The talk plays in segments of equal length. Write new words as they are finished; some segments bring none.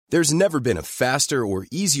There's never been a faster or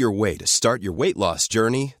easier way to start your weight loss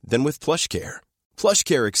journey than with PlushCare.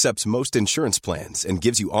 PlushCare accepts most insurance plans and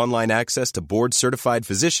gives you online access to board-certified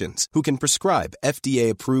physicians who can prescribe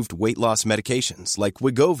FDA-approved weight loss medications like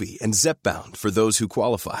Wegovy and Zepbound for those who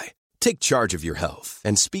qualify. Take charge of your health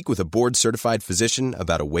and speak with a board-certified physician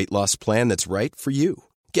about a weight loss plan that's right for you.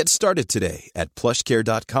 Get started today at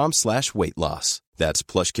plushcare.com/weightloss.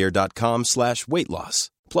 That's plushcare.com/weightloss.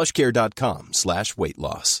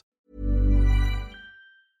 plushcare.com/weightloss.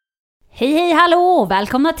 Hej, hej, hallå!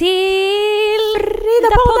 Välkomna till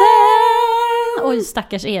Riddarpodden! Oj,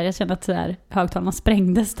 stackars er. Jag känner att högtalarna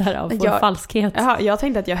sprängdes där av vår falskhet. Jaha, jag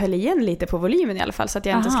tänkte att jag höll igen lite på volymen i alla fall så att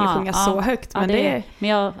jag inte skulle sjunga så högt. Men,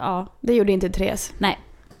 det gjorde inte Therese. Nej,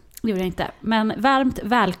 det gjorde jag inte. Men varmt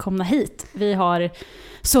välkomna hit. Vi har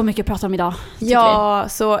så mycket att prata om idag. Ja,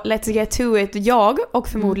 så let's get to it. Jag och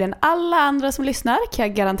förmodligen alla andra som lyssnar kan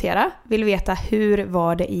jag garantera vill veta hur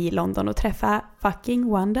var det i London att träffa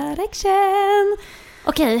fucking One Direction.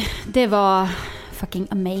 Okej, det var fucking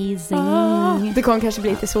amazing. Det kommer kanske bli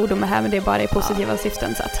lite svordomar här, men det är bara i positiva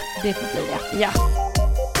syften så att det får bli det. Ja.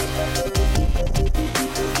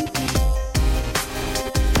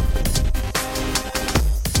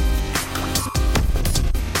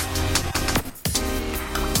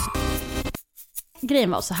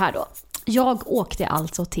 Grejen var så här då. Jag åkte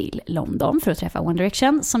alltså till London för att träffa One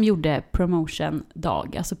Direction som gjorde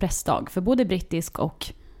promotion-dag, alltså pressdag för både brittisk och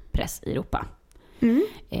press i Europa.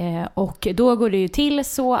 Och då går det ju till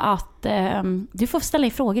så att du får ställa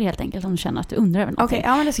i frågor helt enkelt om du känner att du undrar över någonting.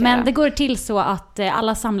 Okay, ja, men det går till så att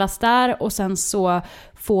alla samlas där och sen så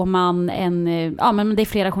får man men det är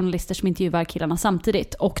flera journalister som intervjuar killarna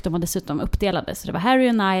samtidigt och de var dessutom uppdelade. Så det var Harry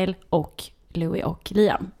och Niall och Louis och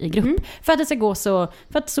Liam i grupp. För att det ska gå för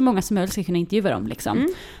att så många som möjligt ska kunna intervjua dem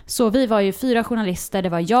liksom. Så vi var ju 4 journalister. Det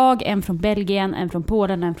var jag, en från Belgien, en från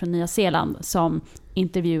Polen och en från Nya Zeeland som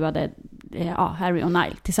intervjuade Harry och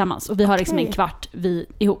Niall tillsammans. Och vi har liksom en kvart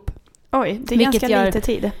ihop. Oj, det är ganska lite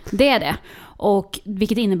tid. Det är det. Och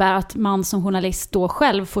vilket innebär att man som journalist då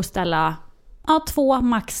själv får ställa 2,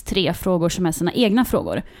 max 3 frågor som är sina egna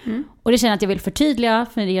frågor. Och det känner att jag vill förtydliga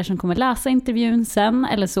för er som kommer läsa intervjun sen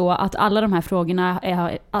eller så, att alla de här frågorna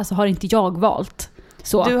har inte jag valt.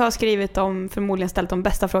 Så. Du har skrivit förmodligen ställt de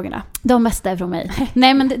bästa frågorna. De bästa är från mig.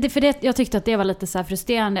 Nej, men jag tyckte att det var lite så här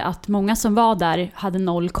frustrerande att många som var där hade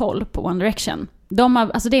noll koll på One Direction. Det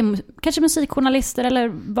är kanske musikjournalister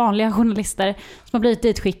eller vanliga journalister som har blivit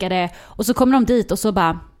ditskickade och så kommer de dit och så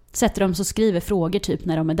bara sätter de så skriver frågor typ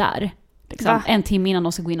när de är där. Liksom, en timme innan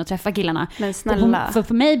de ska gå in och träffa killarna. Men snälla.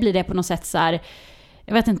 För mig blir det på något sätt så här,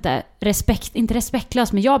 jag vet inte, inte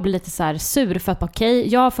respektlös, men jag blir lite så här sur för att okej,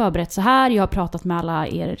 jag har förberett så här, jag har pratat med alla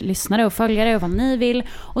er lyssnare och följare och vad ni vill,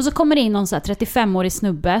 och så kommer det in någon så här 35-årig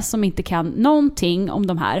snubbe som inte kan någonting om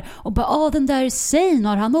de här och bara, den där Zayn,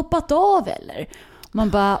 har han hoppat av eller? Man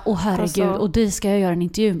bara, herregud, och det ska jag göra en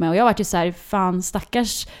intervju med, och jag var ju så här, fan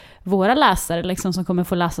stackars våra läsare liksom, som kommer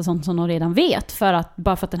få läsa sånt som de redan vet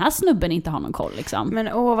bara för att den här snubben inte har någon koll liksom.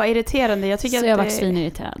 Men vad irriterande. Jag tycker så jag var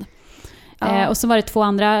svinirriterad. Och så var det 2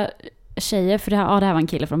 andra tjejer, för det här var en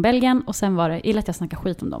kille från Belgien och sen var det, gillar att jag snackar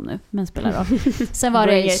skit om dem nu, men spelar roll. Sen var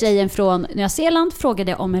det tjejen från Nya Zeeland,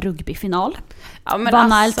 frågade om en rugbyfinal. Vad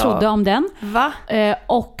Niall trodde om den. Va?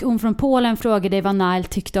 Och hon från Polen frågade vad Niall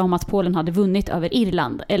tyckte om att Polen hade vunnit över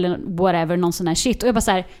Irland eller whatever, någon sån här shit. Och jag bara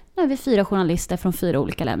så här, nu är vi 4 journalister från 4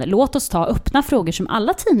 olika länder. Låt oss ta öppna frågor som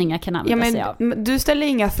alla tidningar kan använda sig av. Du ställer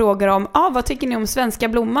inga frågor om, vad tycker ni om svenska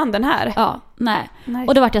blomman, den här? Ja, nej.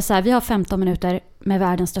 Och då var jag så här, vi har 15 minuter med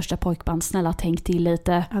världens största pojkband, snälla tänk till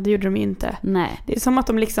lite. Ja, det gjorde de ju inte. Nej. Det är som att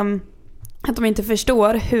de inte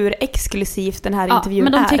förstår hur exklusivt den här intervjun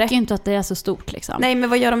är. Men de tycker inte att det är så stort liksom. Nej, men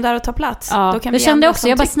vad gör de där att ta plats? Ja, då kan det kände jag också.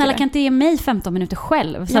 Jag bara, snälla kan inte ge mig 15 minuter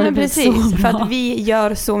själv? Så men precis, för att vi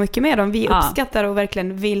gör så mycket med dem. Vi uppskattar och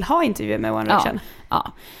verkligen vill ha intervjuer med One Direction.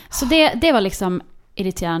 Ja. Så det var liksom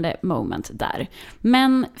irriterande moment där.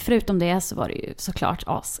 Men förutom det så var det ju såklart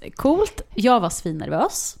coolt. Jag var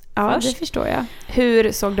svinnervös. Ja, det förstår jag.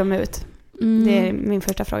 Hur såg de ut? Det är min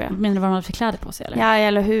första fråga. Menar du vad de hade för kläder på sig eller? Ja,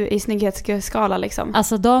 eller hur i snygghetsskala liksom.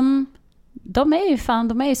 Alltså de är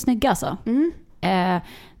ju snygga alltså.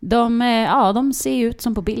 De ser ut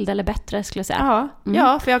som på bild eller bättre skulle jag säga.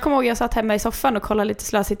 Ja, för jag kommer ihåg jag satt hemma i soffan och kollade lite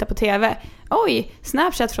slösitta på TV. Oj,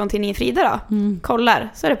 Snapchat från tidningen Frida då.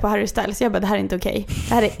 Kollar, så är det på Harry Styles. Jag bara, det här är inte okej.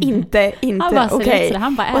 Det här är inte okej.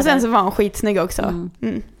 Och sen så var han skitsnygg också.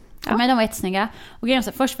 Ja, men de var jättesnygga. Och grejen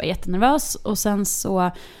så först var jag jättenervös och sen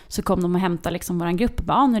så kom de och hämtade liksom våran grupp och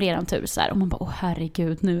bara, nu är det eran tur så här. Och man bara,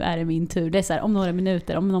 herregud, nu är det min tur. Det är så här, om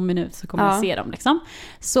någon minut så kommer jag se dem liksom.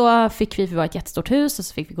 Så fick vi var ett jättestort hus och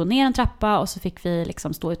så fick vi gå ner en trappa och så fick vi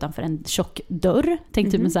liksom stå utanför en tjock dörr.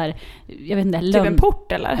 Tänk typ med så här, jag vet inte, typ en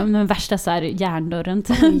port eller? Den värsta så här järndörren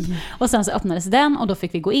typ. Och sen så öppnades den och då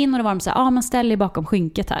fick vi gå in och då var de så här, men ställ dig bakom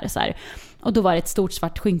skynket här så här. Och då var det ett stort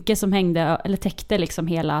svart skynke som hängde eller täckte liksom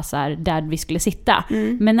hela så här där vi skulle sitta.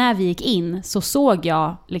 Men när vi gick in så såg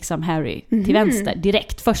jag liksom Harry till vänster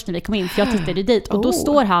direkt först när vi kom in, för jag tittade dit och då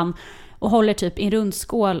står han och håller typ i en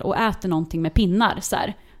rundskål och äter någonting med pinnar så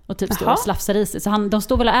här. Och typ står och slafsar i sig. Så de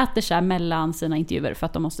står väl och äter så här mellan sina intervjuer för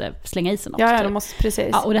att de måste slänga i sig något. Ja, typ. De måste, precis.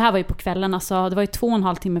 Ja, och det här var ju på kvällen. Alltså, det var ju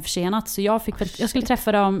 2,5 timme försenat. Så jag skulle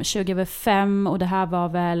träffa dem 20:05 och det här var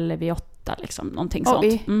väl vid 8 liksom. Någonting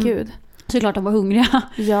sånt. Gud. Så klart de var hungriga.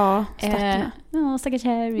 Ja, stackars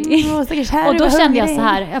Harry. Och då kände jag så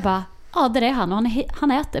här, jag bara, det är han och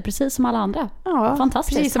han äter precis som alla andra. Ja,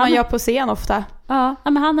 fantastiskt. Precis som man gör på scen ofta. Ja,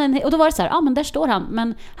 men och då var det så här, men där står han,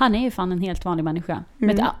 men han är ju fan en helt vanlig människa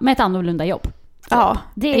med ett annorlunda jobb. Så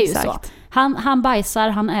det är exakt. Ju så. Han bajsar,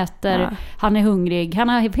 han äter, han är hungrig, han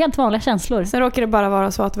har helt vanliga känslor. Sen råkar det bara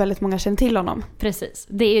vara så att väldigt många känner till honom. Precis,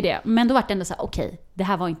 det är ju det. Men då var det ändå så här, okej, det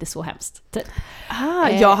här var inte så hemskt. Typ.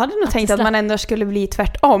 Jag hade nog tänkt att man ändå skulle bli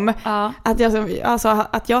tvärtom.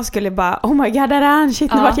 Att jag skulle bara, oh my god, där är han,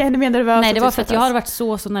 shit, nu vart jag ännu mer nervös. Nej, det var för att jag hade varit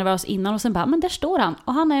så nervös innan och sen bara, men där står han.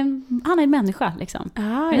 Och han är en människa liksom.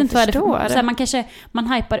 Jag förstår. Så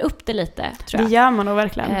man hypar upp det lite, tror jag. Det gör man nog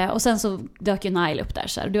verkligen. Och sen så dök ju Nile upp där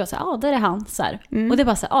så här, och du var så här, där är han så här. Och det är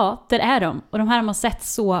bara så här, där är de. Och de här har man sett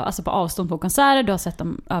så, alltså på avstånd på konserter, du har sett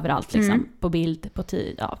dem överallt liksom, på bild,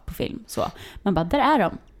 på film så. Man bara, där är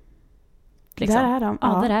de. Liksom. Där är de. Ja,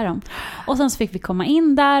 där är de. Och sen så fick vi komma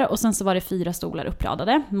in där och sen så var det 4 stolar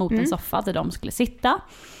uppradade mot en soffa där de skulle sitta.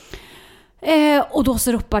 Och då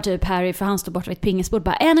så ropar typ Harry, för han står bort vid ett pingisbord,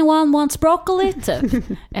 bara, anyone wants broccoli? Typ.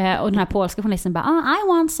 Och den här polska journalisten bara, I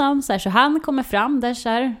want some. Så han kommer fram där så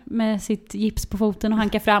här, med sitt gips på foten och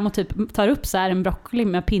hankar fram och typ tar upp så här en broccoli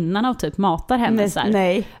med pinnarna och typ matar henne. Så här.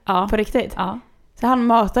 Nej, på riktigt? Ja. Så han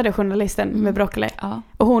matade journalisten med broccoli? Ja.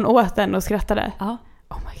 Och hon åt den och skrattade? Ja.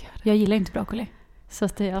 Oh my god. Jag gillar inte broccoli. Så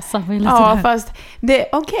att jag sabbar ju lite där. Fast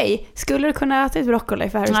okej. Skulle du kunna äta ett broccoli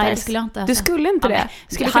för Harry Styles? Nej, det skulle jag inte äta. Du skulle inte det?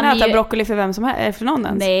 Skulle du kunna äta broccoli för vem som helst? För någon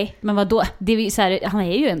ens? Nej, men vadå? Det är så här, han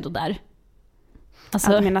är ju ändå där.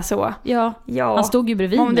 Alltså, jag menar så. Ja. Han stod ju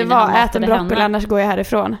bredvid mig. Om det var ät en broccoli, annars går jag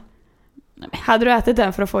härifrån. Nej. Hade du ätit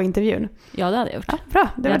den för att få intervjun? Ja, det hade jag gjort. Ja, bra,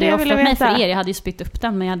 det var det jag ville veta. Mig för er. Jag hade ju spytt upp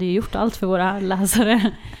den, men jag hade ju gjort allt för våra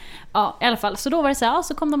läsare. Ja, i alla fall. Så då var det så här,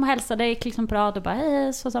 så kom de och hälsade, gick liksom på rad och bara,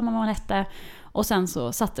 hej, så sa man vad man hette. Och sen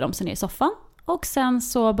så satte de sig ner i soffan. Och sen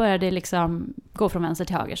så började det liksom gå från vänster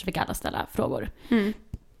till höger, så fick alla ställa frågor.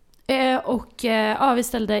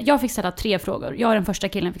 Jag fick ställa 3 frågor. Jag och den första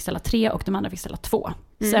killen fick ställa 3 och de andra fick ställa 2.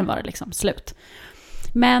 Sen var det liksom slut.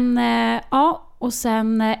 Men och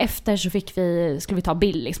sen efter så skulle vi ta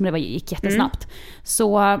bild liksom, det gick jättesnabbt.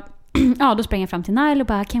 Så då sprang jag fram till Nile och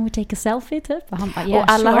bara, can we take a selfie typ? Och han bara, yeah,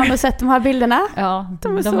 och alla sure. har nog sett de här bilderna. Ja,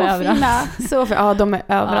 de är så fina. De är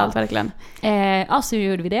överallt verkligen. Så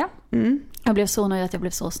gjorde vi det. Jag blev så nöjd att jag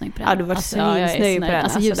blev så snygg på den. Ja, du var svinsnygg på den.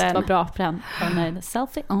 Alltså just var bra på den.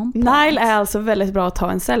 Selfie on point. Nile är alltså väldigt bra att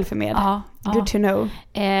ta en selfie med. Ja. Good to know.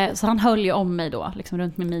 Så han höll ju om mig då, liksom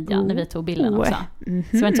runt min midja när vi tog bilden också. Så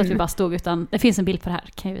det var inte så att vi bara stod, utan det finns en bild på det här,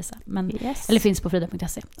 kan jag visa. Eller finns på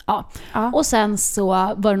frida.se. Ja. Och sen så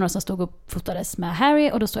var det några som stod och fotades med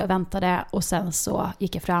Harry och då stod jag och väntade och sen så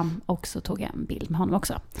gick jag fram och så tog jag en bild med honom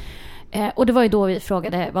också. Och det var ju då vi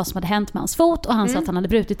frågade vad som hade hänt med hans fot och han sa att han hade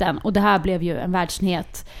brutit den. Och det här blev ju en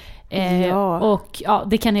världsnyhet. Och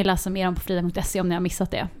det kan ni läsa mer om på frida.se om ni har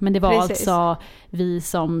missat det. Men det var alltså vi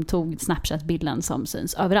som tog Snapchat-bilden som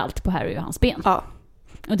syns överallt på Harry och hans ben. Ja.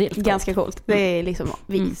 Och det är ganska coolt. Det är liksom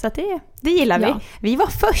så att det gillar vi. Vi var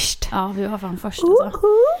först. Ja, vi var fan först alltså.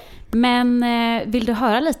 Men vill du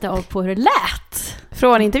höra lite på hur det lät?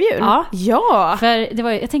 Från intervjun? Ja. För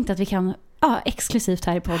jag tänkte att vi kan exklusivt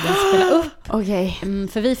här i podden spela upp. Okej.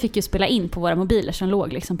 För vi fick ju spela in på våra mobiler som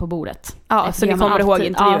låg liksom på bordet. Ja, så ni kommer ihåg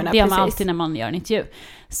intervjuerna. Ja, det gör man alltid när man gör en intervju.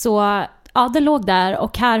 Så den låg där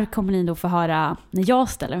och här kommer ni då få höra när jag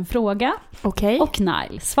ställer en fråga. Okej. Och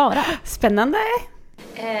Nile svarar. Spännande.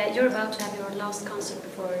 You're about to have your last concert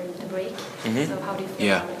before the break. So how do you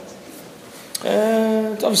feel about it?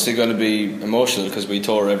 It's obviously going to be emotional because we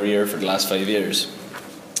tour every year for the last 5 years.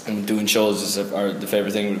 And doing shows is our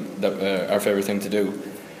favorite thing to do.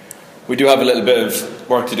 We do have a little bit of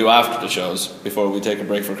work to do after the shows before we take a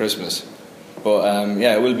break for Christmas. But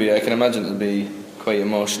it will be. I can imagine it'll be quite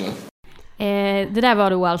emotional. Det där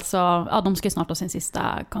var då alltså, ja, de ska ju snart ha sin sista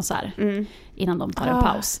konsert innan de tar en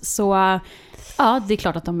paus. Så ja, det är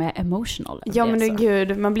klart att de är emotional. Ja, men det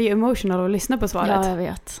gud, man blir emotional och lyssnar på svaret. Ja, jag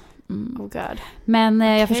vet. Oh God. Men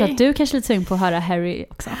jag förstår att du kanske är lite sugen på att höra Harry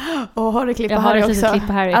också. Har du klipp på Harry också? Klipp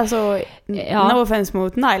på Harry. Alltså, no offense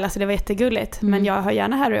mot Nile, alltså det var jättegulligt. Men jag har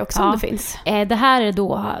gärna Harry också om det finns. Det här är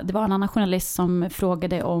då, det var en annan journalist som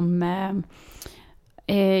frågade om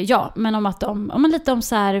men om att lite om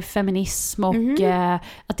så här feminism och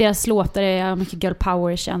att deras låtar är mycket girl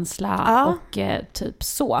power känsla och typ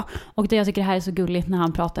så. Och det jag tycker det här är så gulligt när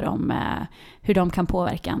han pratar om hur de kan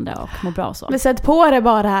påverka andra och må bra och så. Men sätt på det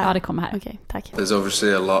bara här. Ja, det kommer här. Okej, tack. There's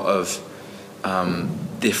obviously a lot of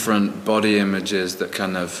different body images that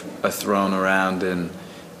kind of are thrown around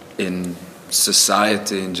in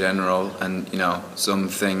society in general, and you know, some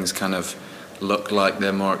things kind of look like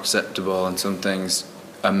they're more acceptable and some things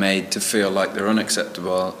are made to feel like they're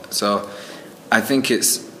unacceptable. So I think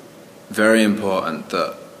it's very important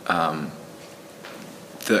that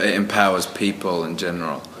that it empowers people in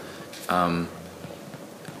general.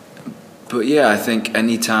 But yeah, I think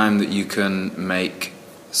any time that you can make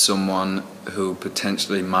someone who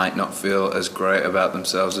potentially might not feel as great about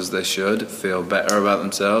themselves as they should feel better about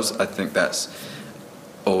themselves, I think that's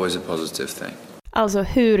always a positive thing. Alltså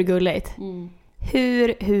hur gulligt?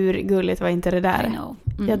 Hur gulligt var inte det där? I know.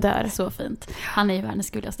 Jag dör. Så fint. Han är ju världens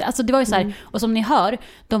gulligaste. Alltså det var ju så här, och som ni hör,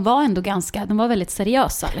 de var väldigt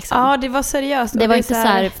seriösa liksom. Ja, det var seriöst. Det var inte så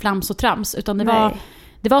här flams och trams, utan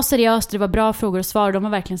det var seriöst, det var bra frågor och svar. De var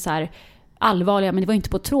verkligen så här allvarliga, men det var inte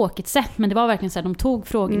på ett tråkigt sätt, men det var verkligen så här, de tog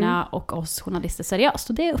frågorna och oss journalister seriöst,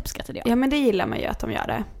 och det uppskattade jag. Ja, men det gillar man ju att de gör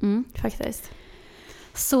det. Faktiskt.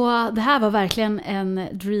 Så det här var verkligen en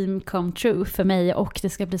dream come true för mig, och det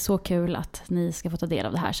ska bli så kul att ni ska få ta del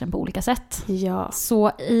av det här sen på olika sätt. Ja. Så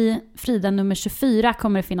i Frida nummer 24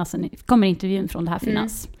 kommer intervjun från det här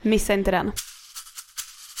finnas. Missa inte den.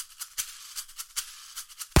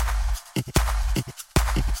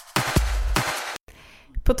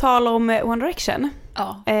 På tal om One Direction.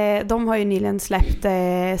 Ja. De har ju nyligen släppt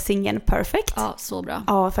singeln Perfect. Ja, så bra.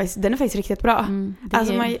 Ja, faktiskt, den är faktiskt riktigt bra.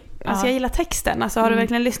 Jag gillar texten. Alltså, har du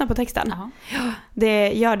verkligen lyssnat på texten? Ja.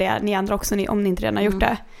 Det gör det ni andra också, om ni inte redan har gjort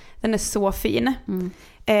det. Den är så fin.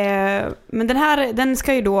 Men den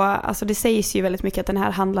ska ju då, alltså det sägs ju väldigt mycket att den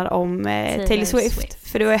här handlar om Taylor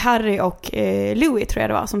Swift. För det var Harry och Louis, tror jag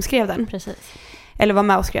det var, som skrev den. Precis. Eller var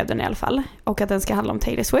med och skrev den i alla fall. Och att den ska handla om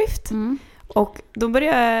Taylor Swift. Och då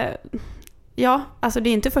börjar ja, alltså det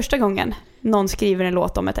är inte första gången någon skriver en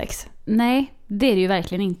låt om ett ex. Nej, det är det ju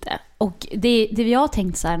verkligen inte. Och det vi har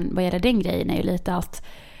tänkt så här, vad gäller den grejen är ju lite att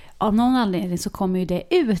av någon anledning så kommer ju det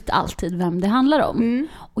ut alltid vem det handlar om.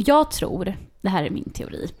 Och jag tror, det här är min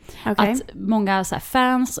teori, att många så här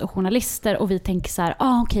fans och journalister och vi tänker så här,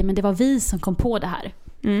 okej, men det var vi som kom på det här.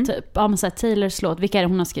 Typ, men så här, Taylors låt, vilka är det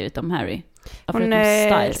hon har skrivit om Harry? Hon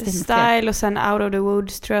är Style och sen Out of the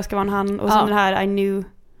Woods tror jag ska vara han. Och sen den här I knew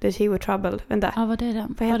that he were trouble. Vänta. Ja, vad är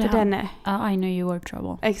den? Vad heter den? I know you were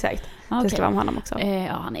trouble. Exakt. Det ska vara om honom också.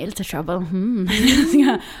 Ja, han är lite trouble.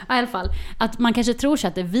 I alla fall. Att man kanske tror sig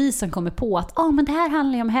att det är vi som kommer på att men det här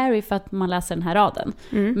handlar ju om Harry för att man läser den här raden.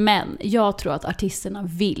 Men jag tror att artisterna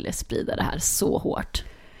vill sprida det här så hårt.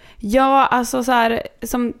 Ja, alltså så här,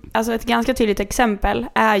 alltså ett ganska tydligt exempel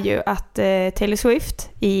är ju att Taylor Swift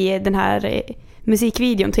i den här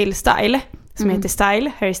musikvideon till Style, som heter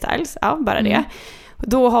Style, Harry Styles, bara det.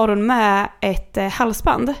 Då har hon med ett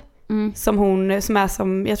halsband som är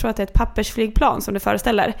som, jag tror att det är ett pappersflygplan som det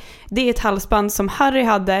föreställer. Det är ett halsband som Harry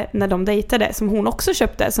hade när de dejtade, som hon också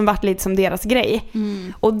köpte, som vart lite som deras grej.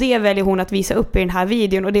 Och det väljer hon att visa upp i den här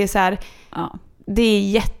videon, och det är så här, det är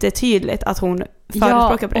jättetydligt att hon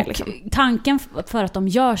förespråkar på det. Liksom. Tanken för att de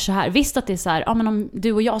gör så här, visst att det är så här, men om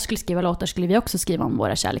du och jag skulle skriva låtar skulle vi också skriva om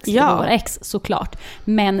våra kärleksliv och våra ex, såklart.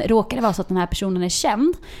 Men råkar det vara så att den här personen är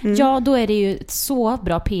känd, då är det ju ett så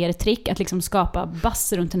bra PR-trick att liksom skapa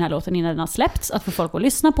buzz runt den här låten innan den har släppts, att få folk att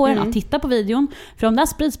lyssna på den, att titta på videon. För om det här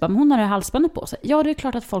sprids bara, hon har det halsbandet på sig, det är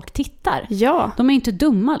klart att folk tittar. Ja. De är ju inte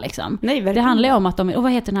dumma liksom. Nej, det handlar ju om att och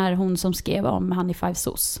vad heter den här hon som skrev om Honey Five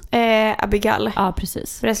Sauce? Abigail. Ja,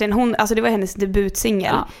 precis. Förresten, det var hennes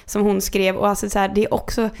debutsingel som hon skrev, och alltså så här, det är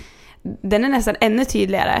också, den är nästan ännu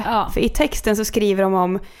tydligare. För i texten så skriver de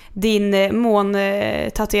om din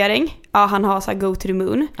måntatuering. Han har så här go to the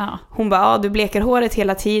moon. Hon bara, du bleker håret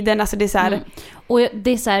hela tiden. Alltså det är så här. Och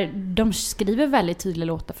det är så här, de skriver väldigt tydliga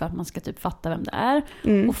låtar för att man ska typ fatta vem det är.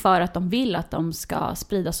 Och för att de vill att de ska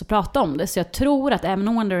spridas och prata om det. Så jag tror att även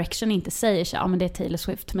om One Direction inte säger så men det är Taylor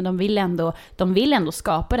Swift, men de vill ändå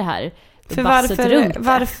skapa det här För basset runt.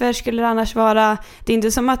 varför skulle det annars vara... Det är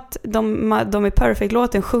inte som att de i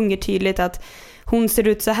Perfect-låten sjunger tydligt att hon ser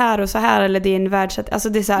ut så här och så här, eller det är en världsat... Alltså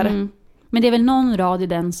det är så här... Men det är väl någon rad i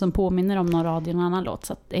den som påminner om någon rad i en annan låt,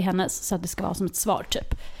 så att det är hennes, så att det ska vara som ett svar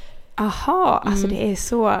typ. Aha, alltså det är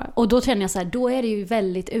så... Och då känner jag så här, då är det ju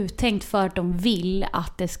väldigt uttänkt för att de vill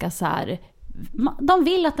att det ska så här... De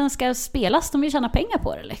vill att den ska spelas, de vill tjäna pengar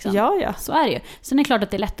på det liksom. Ja. Så är det ju. Sen är det klart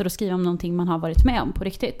att det är lättare att skriva om någonting man har varit med om på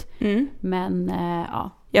riktigt. Men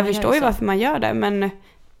ja. Jag förstår ju varför man gör det, men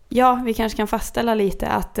ja, vi kanske kan fastställa lite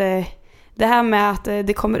att det här med att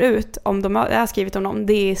det kommer ut om de har skrivit om dem,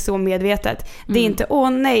 det är så medvetet. Det är inte,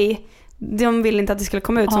 nej, de vill inte att det skulle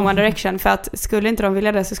komma ut som One Direction, för att skulle inte de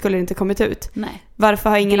vilja det så skulle det inte kommit ut. Nej. Varför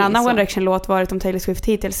har ingen annan One Direction-låt varit om Taylor Swift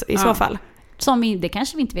hittills i så fall? Det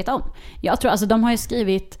kanske vi inte vet om. Jag tror, alltså de har ju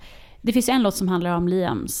skrivit, det finns ju en låt som handlar om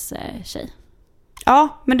Liams tjej.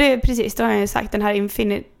 Ja, men det är precis, då har jag ju sagt den här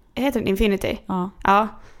heter den Infinity? Ja.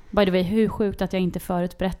 By the way, hur sjukt att jag inte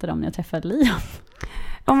förut berättade om när jag träffade Liam.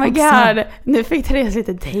 Oh my god, nu fick Therese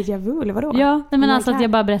lite déjà vu, eller vadå? Ja, men alltså att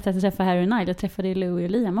jag bara berättade att jag träffade Harry och Nile. Jag träffade Louis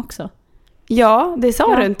och Liam också. Ja, det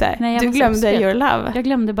sa du inte. Nej, du glömde your love. Jag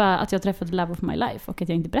glömde bara att jag träffade Love of my life och att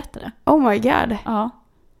jag inte berättade. Oh my god. Ja.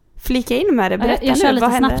 Flika in med det, berätta jag nu. kör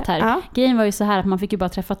lite snabbt här. Ja. Grejen var ju så här att man fick ju bara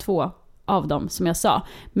träffa 2 av dem, som jag sa.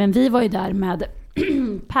 Men vi var ju där med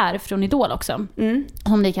Per från Idol också.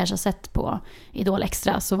 Om ni kanske har sett på Idol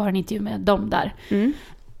Extra, så var det en intervju med dem där.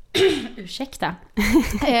 Ursäkta.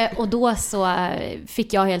 Och då så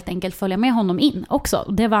fick jag helt enkelt följa med honom in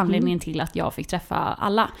också. Det var anledningen till att jag fick träffa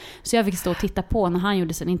alla. Så jag fick stå och titta på när han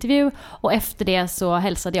gjorde sin intervju. Och efter det så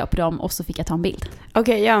hälsade jag på dem och så fick jag ta en bild.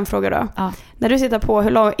 Okej, jag har en fråga då. Ja. När du sitter på,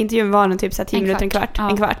 hur lång intervjun var den? Typ så 10 minuter,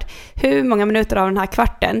 en kvart. Hur många minuter av den här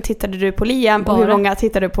kvarten tittade du på Liam och hur många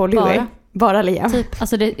tittade du på Louis? Bara Liam. Typ,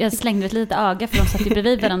 alltså jag slängde ett litet öga för de satt ju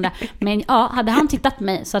bredvid varandra. Men ja, hade han tittat på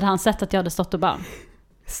mig så hade han sett att jag hade stått och bara...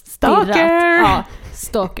 Stalker! Ja,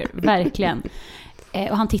 stalker, verkligen.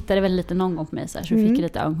 Och han tittade väl lite någon gång på mig så vi fick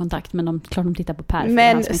lite ögonkontakt. Men klart de tittade på Per.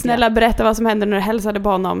 Men snälla berätta vad som hände när du hälsade på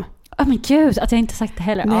honom. Men gud, att jag inte sagt det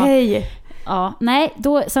heller. Nej. Ja, nej,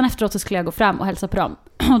 sen efteråt så skulle jag gå fram och hälsa på dem.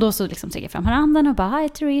 Och då så liksom sträcker jag fram handen och bara, hi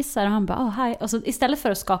Theresa. Och han bara, hi. Och så istället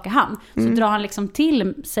för att skaka hand så drar han liksom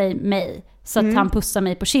till sig mig. Så att han pussar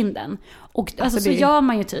mig på kinden. Och alltså så gör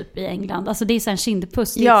man ju typ i England. Alltså det är så en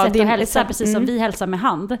kindpuss. Det är ett sätt att hälsa, precis som vi hälsar med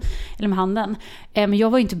hand. Eller med handen. Men jag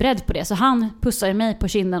var ju inte beredd på det. Så han pussar ju mig på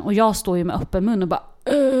kinden. Och jag står ju med öppen mun och bara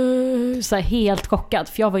så här helt chockad.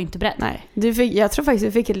 För jag var ju inte beredd. Nej, jag tror faktiskt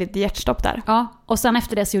du fick ett litet hjärtstopp där. Ja, och sen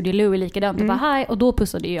efter det så gjorde Louis likadant. Och bara hej. Och då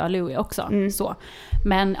pussade jag Louis också. Så.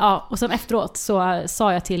 Men ja, och sen efteråt så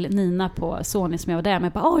sa jag till Nina på Sony som jag var där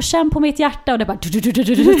med, bara, känn på mitt hjärta. Och det bara typ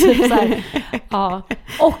så här. Ja.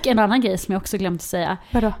 Och en annan grej som jag också glömde säga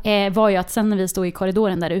var ju att sen när vi stod i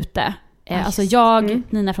korridoren där ute, alltså jag,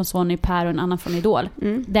 Nina från Sony, Per och en annan från Idol,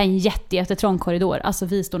 det är en jättetrång korridor, alltså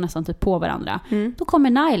vi står nästan typ på varandra. Då kommer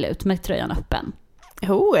Nile ut med tröjan öppen.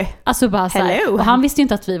 Alltså bara så här, och han visste ju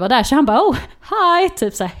inte att vi var där, så han bara hi,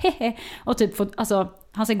 typ så här, hehe. Och typ alltså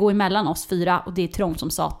han ska gå emellan oss 4 och det är trångt som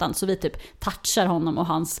satan, så vi typ touchar honom och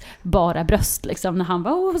hans bara bröst liksom, när han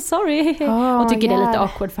bara sorry och tycker det är lite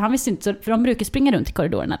awkward, för han visste inte, för de brukar springa runt i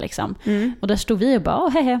korridorerna liksom. Och där stod vi och bara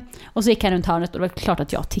hehe. Och så gick han runt hörnet och det var klart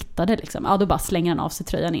att jag tittade liksom. Ja, då bara slänger han av sig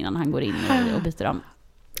tröjan innan han går in och byter om.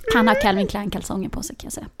 Han har Calvin Klein-kalsonger på sig, kan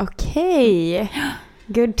jag säga. Okej.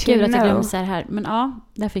 Good to know. Att jag glömde säga det här. Men ja,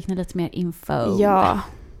 där fick ni lite mer info. Ja.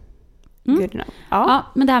 Good to know. Ja,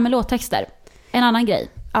 men det här med låttexter. En annan grej.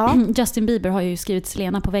 Ja. Justin Bieber har ju skrivit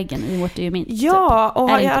Selena på väggen i What Do You Mean. Ja, och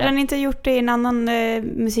har den inte gjort det i en annan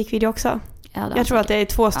musikvideo också? Ja, jag tror att det är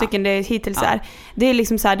 2 stycken det hittills är. Det är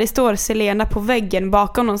liksom så här, det står Selena på väggen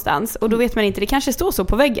bakom någonstans. Och då vet man inte, det kanske står så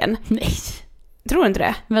på väggen. Nej. Tror du inte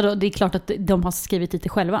det? Vadå, det är klart att de har skrivit lite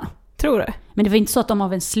själva. Tror du? Men det var inte så att de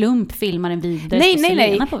av en slump filmar en video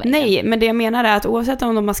Selena på väggen. Nej, men det jag menar är att oavsett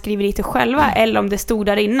om de har skrivit lite själva eller om det stod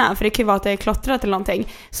där innan, för det kan ju vara att det är klottrat eller någonting,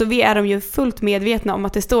 så är de ju fullt medvetna om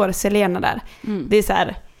att det står Selena där. Det är så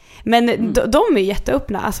här. Men de är ju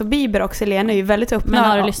jätteöppna. Alltså Bieber och Selena är ju väldigt öppna. Men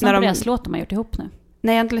har du lyssnat på deras låt de har gjort ihop nu?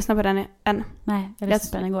 Nej, jag har inte lyssnat på den än. Nej, jag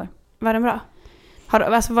lyssnade på den igår. Var den bra?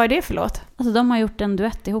 Alltså, vad är det för låt? Alltså de har gjort en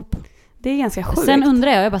duett ihop. Det är ganska sjukt. Sen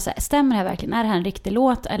undrar jag bara så här, stämmer det här verkligen? Är det här en riktig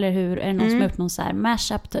låt? Eller hur? Är det någon som har gjort någon så här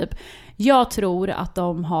mashup typ? Jag tror att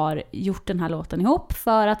de har gjort den här låten ihop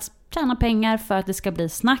för att tjäna pengar, för att det ska bli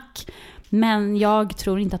snack. Men jag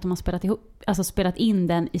tror inte att de har spelat in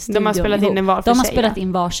den i studion. De har spelat in den var för De har sig, spelat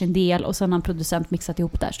in varsin del och sen har en producent mixat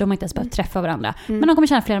ihop där. Så de har inte ens behövt träffa varandra. Men de kommer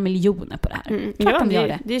tjäna flera miljoner på det här. Klart de gör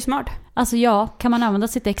det. Det är ju smart. Alltså kan man använda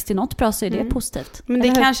sitt ex till något bra så är det positivt. Men det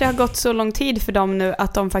kanske har gått så lång tid för dem nu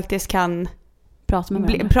att de faktiskt kan prata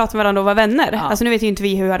med varandra och vara vänner. Ja. Alltså nu vet ju inte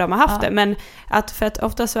vi hur de har haft det, men för att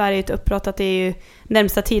ofta så är det ju ett uppbrott att det är ju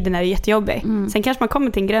närmsta tiden är det jättejobbigt. Sen kanske man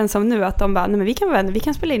kommer till en gräns som nu att de bara, nej men vi kan vara vänner, vi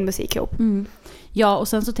kan spela in musik ihop. Ja, och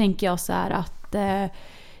sen så tänker jag så här att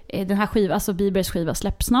den här skivan, alltså Biebers skiva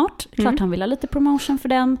släpps snart. Klart han vill ha lite promotion för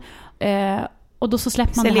den. Och då så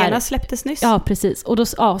släpper man Selena det här. Släpptes nyss. Ja, precis. Och då,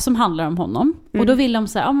 som handlar om honom. Och då vill de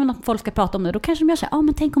så här, men att folk ska prata om det. Då kanske de gör så här,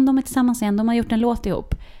 men tänk om de är tillsammans igen. De har gjort en låt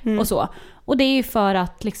ihop. Och så. Och det är ju för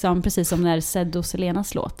att, liksom, precis som när Zed och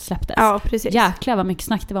Selenas låt släpptes. Ja, precis. Jäklar vad mycket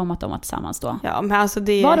snack det var om att de var tillsammans då. Ja, men alltså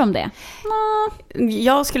det... Var de det?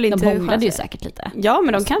 Jag skulle inte... De hånglade ju säkert lite. Ja,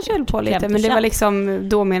 men de kanske höll på lite. Men det var liksom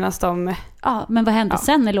då menas de... Ja, men vad hände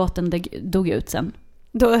sen när låten dog ut sen?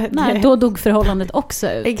 Då dog förhållandet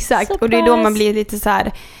också ut. Exakt, Surprise. och det är då man blir lite så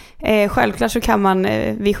här... självklart så kan man,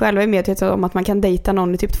 vi själva är medvetna om att man kan dejta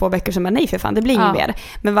någon i typ 2 veckor som är nej för fan, det blir inget mer.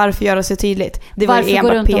 Men varför göra så tydligt? Det var varför ju går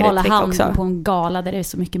du runt och hålla handen också på en gala där det är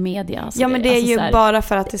så mycket media? Alltså ja, men det är ju här, bara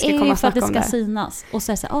för att det ska komma snack om det. för att det ska synas. Och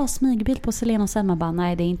så är smygbild på Selena och Selma bara,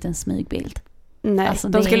 nej det är inte en smygbild. Nej, alltså,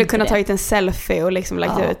 de skulle kunna ta ut en selfie och liksom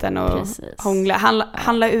lagt ut den och hångla.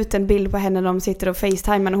 Han la ut en bild på henne när de sitter och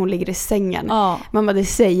facetimar när hon ligger i sängen. Mamma, det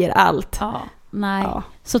säger allt. Nej,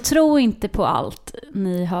 så tro inte på allt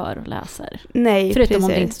ni hör och läser. Nej, förutom precis. om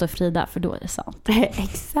det inte står Frida, för då är det sant.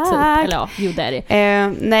 Exakt. Typ. Eller jo, det är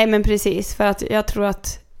det. Nej, men precis. För att jag tror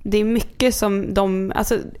att det är mycket som de...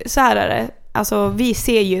 Alltså, så här är det. Alltså, vi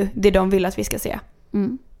ser ju det de vill att vi ska se.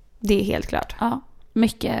 Det är helt klart. Ja,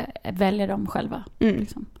 mycket väljer de själva.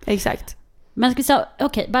 Liksom. Exakt. Men ska vi säga,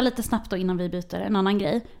 okej, bara lite snabbt då innan vi byter en annan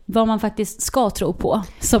grej. Vad man faktiskt ska tro på,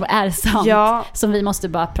 som är sant, som vi måste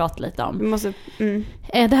bara prata lite om.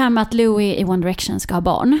 Det här med att Louis i One Direction ska ha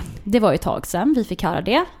barn, det var ju ett tag sedan vi fick höra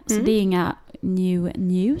det. Så det är inga new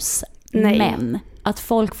news. Nej. Men att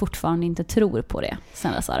folk fortfarande inte tror på det.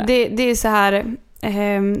 Det är så här...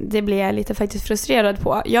 det blir jag lite faktiskt frustrerad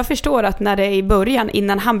på. Jag förstår att när det är i början,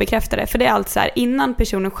 innan han bekräftar det, för det är allt så här, innan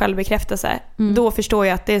personen själv bekräftar sig, då förstår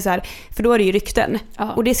jag att det är så här, för då är det ju rykten.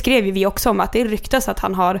 Och det skrev ju vi också om, att det ryktas att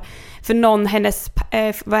han har, för någon, hennes,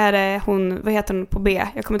 vad heter hon på B?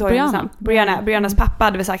 Jag kommer inte ihåg hennes namn. Briannas pappa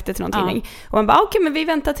hade väl sagt det till någon tidning. Och man bara, okej, men vi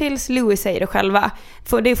väntar tills Louis säger det själva.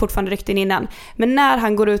 För det är fortfarande rykten innan. Men när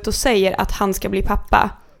han går ut och säger att han ska bli pappa,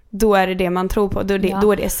 då är det man tror på, då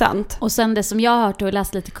är det sant. Och sen det som jag har hört och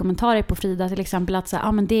läst lite kommentarer på Frida till exempel, att så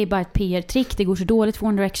här, men det är bara ett PR-trick, det går så dåligt för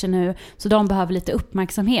One Direction nu, så de behöver lite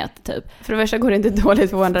uppmärksamhet typ. För det första går det inte dåligt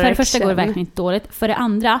för One Direction. För det första går det verkligen inte dåligt. För det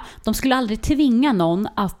andra, de skulle aldrig tvinga någon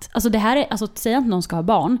att, alltså det här är, alltså att säga att någon ska ha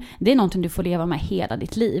barn, det är någonting du får leva med hela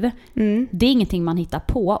ditt liv. Det är ingenting man hittar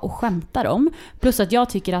på och skämtar om. Plus att jag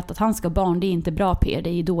tycker att han ska ha barn, det är inte bra PR, det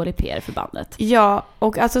är ju dålig PR för bandet. Ja,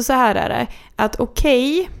 och alltså så här är det, att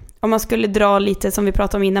om man skulle dra lite som vi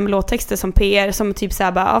pratade om innan med låttexter som PR, som typ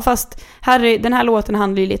såhär bara, fast den här låten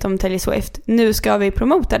handlar ju lite om Taylor Swift, nu ska vi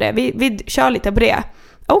promota det, vi kör lite på det.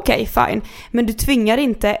 Okej, fine. Men du tvingar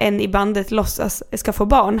inte en i bandet låtsas ska få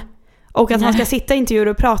barn. Och att han ska sitta i intervjuer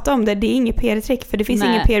och prata om det, det är inget PR-trick, för det finns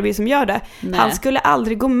ingen PR-by som gör det. Han skulle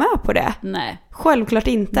aldrig gå med på det. Självklart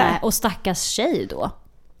inte. Och stackars tjej då.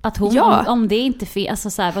 Att hon, om det inte fel, alltså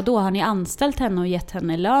så här, vadå, har ni anställt henne och gett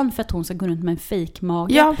henne lön för att hon ska gå runt med en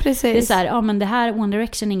fake-mage? Ja, precis. Det är så här, men det här One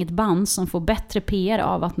Direction är inget band som får bättre PR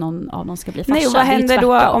av att någon av dem ska bli farsa. Nej, och vad händer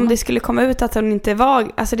då om det skulle komma ut att hon inte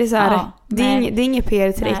var, alltså det är så här, det är inget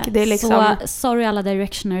PR-trick. Det är liksom... Så sorry alla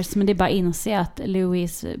Directioners, men det är bara att inse att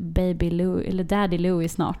Louis baby Louis, eller daddy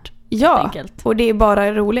Louis snart. Ja, och det är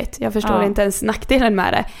bara roligt. Jag förstår inte ens nackdelen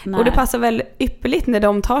med det. Nej. Och det passar väl ypperligt när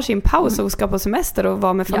de tar sin paus och ska på semester och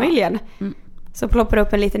vara med familjen. Så ploppar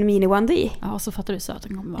upp en liten mini 1D. Ja, så fattar du så att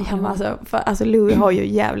den kommer vara. Ja, alltså Louis har ju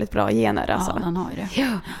jävligt bra gener. Alltså. Ja, han har ju det.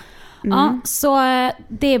 Ja, så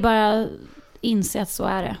det är bara inse att så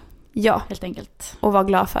är det. Ja, helt enkelt. Och vara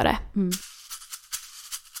glad för det.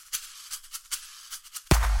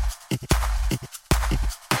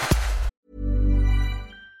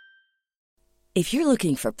 If you're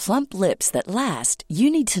looking for plump lips that last,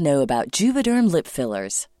 you need to know about Juvederm lip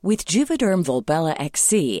fillers. With Juvederm Volbella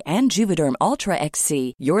XC and Juvederm Ultra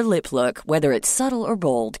XC, your lip look, whether it's subtle or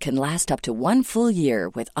bold, can last up to 1 full year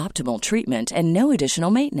with optimal treatment and no additional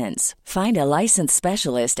maintenance. Find a licensed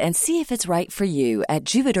specialist and see if it's right for you at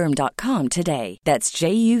Juvederm.com today. That's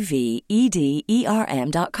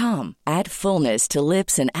JUVEDERM.com. Add fullness to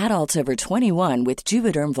lips in adults over 21 with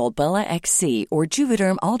Juvederm Volbella XC or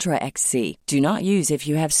Juvederm Ultra XC. Do not use if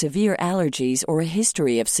you have severe allergies or a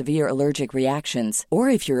history of severe allergic reactions, or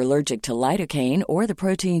if you're allergic to lidocaine or the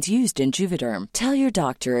proteins used in Juvederm. Tell your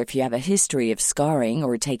doctor if you have a history of scarring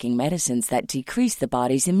or taking medicines that decrease the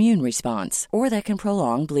body's immune response or that can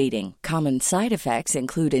prolong bleeding. Common side effects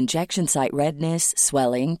include injection site redness,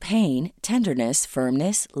 swelling, pain, tenderness,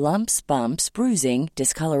 firmness, lumps, bumps, bruising,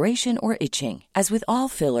 discoloration, or itching. As with all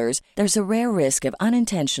fillers, there's a rare risk of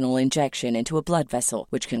unintentional injection into a blood vessel,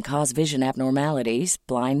 which can cause vision abnormalities,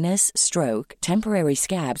 blindness, stroke, temporary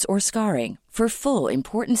scabs, or scarring. For full,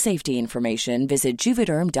 important safety information, visit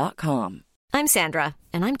Juvederm.com. I'm Sandra,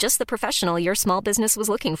 and I'm just the professional your small business was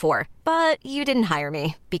looking for. But you didn't hire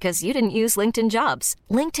me because you didn't use LinkedIn Jobs.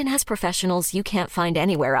 LinkedIn has professionals you can't find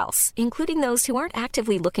anywhere else, including those who aren't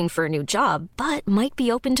actively looking for a new job, but might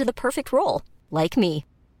be open to the perfect role, like me.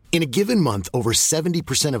 In a given month, over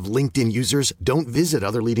 70% of LinkedIn users don't visit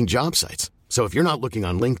other leading job sites. So if you're not looking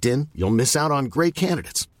on LinkedIn, you'll miss out on great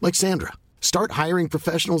candidates like Sandra. Start hiring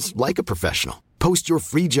professionals like a professional. Post your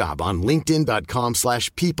free job on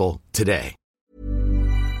linkedin.com/people today.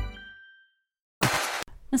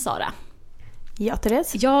 Men Sara. Ja,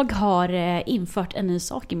 Therese. Jag har infört en ny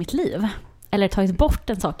sak i mitt liv. Eller tagit bort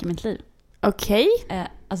en sak i mitt liv. Okej.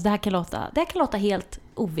 Alltså det här kan låta helt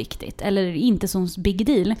oviktigt. Eller inte som big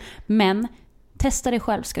deal. Men testa det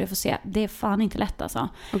själv ska du få se. Det är fan inte lätt alltså.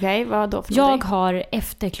 Okej, vad då för Jag någonting? har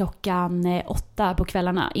efter klockan 8 på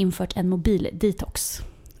kvällarna infört en mobil detox.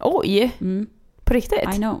 Oj, på riktigt?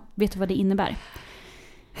 I know. Vet du vad det innebär?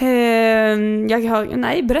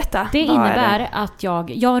 Nej, berätta. Det vad innebär att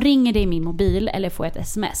jag ringer dig i min mobil eller får ett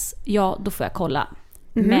sms. Ja, då får jag kolla.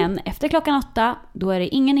 Men efter klockan 8, då är det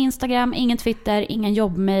ingen Instagram, ingen Twitter, ingen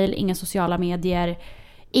jobbmail, inga sociala medier,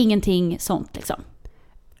 ingenting sånt liksom.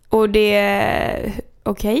 Och det är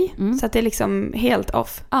okej? Så att det är liksom helt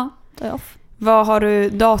off? Ja, det är off. Vad har du,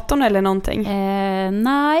 datorn eller någonting?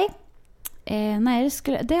 Nej, det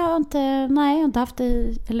har jag inte. Nej, jag har inte haft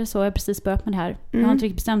det. Eller så, jag har precis börjat med det här. Jag har inte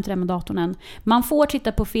riktigt bestämt det med datorn än. Man får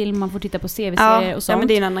titta på film, man får titta på CV-serier och sånt. Ja, men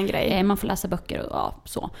det är en annan grej. Man får läsa böcker och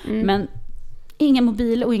så. Men inga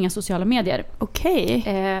mobil och inga sociala medier.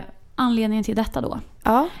 Okej. Anledningen till detta då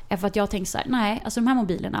är för att jag tänkte så här, nej, alltså de här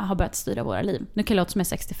mobilerna har börjat styra våra liv. Nu kan jag låta som jag är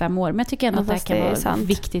 65 år, men jag tycker ändå att det här kan vara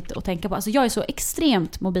viktigt att tänka på. Alltså jag är så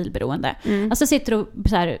extremt mobilberoende. Alltså jag sitter och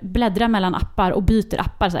så här, bläddrar mellan appar och byter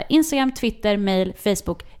appar. Så här, Instagram, Twitter, mail,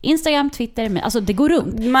 Facebook. Instagram, Twitter, mail. Alltså det går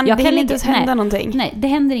runt. Det kan inte hända någonting. Nej, det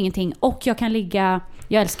händer ingenting. Och jag kan ligga...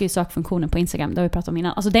 Jag älskar ju sökfunktionen på Instagram, det har vi pratat om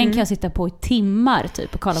innan. Alltså den kan jag sitta på i timmar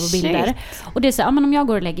typ och kolla på bilder. Och det är så här, men om jag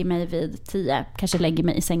går och lägger mig vid 10, kanske lägger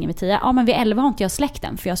mig i sängen vid 10. Ja, men vid 11 har inte jag släckt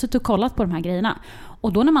den, för jag har suttit och kollat på de här grejerna.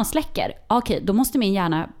 Och då när man släcker, då måste min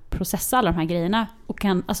hjärna processa alla de här grejerna och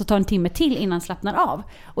kan alltså ta en timme till innan den slappnar av.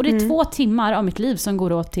 Och det är 2 timmar av mitt liv som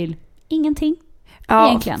går åt till ingenting. Ja,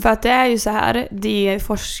 egentligen. För att det är ju så här, det är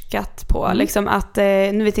forskat på liksom att,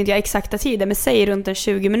 nu vet inte jag exakta tiden, men säg runt en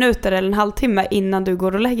 20 minuter eller en halvtimme innan du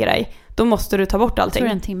går och lägger dig, då måste du ta bort allting. Jag tror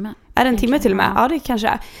det är en timme. Är det en timme till och med? Ja, det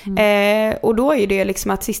kanske är. Och då är det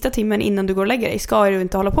liksom att sista timmen innan du går och lägger dig ska du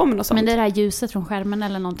inte hålla på med något sånt. Men det är det här ljuset från skärmen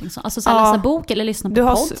eller någonting sånt. Alltså så läsa bok eller lyssna på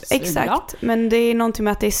podd. Exakt, men det är någonting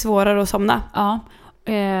med att det är svårare att somna. Ja,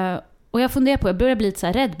 och jag funderar på, jag börjar bli lite så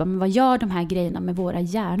här rädd, men vad gör de här grejerna med våra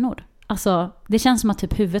hjärnor? Alltså, det känns som att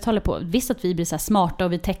typ huvudet håller på. Visst att vi blir så här smarta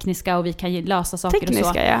och vi är tekniska och vi kan lösa saker tekniska,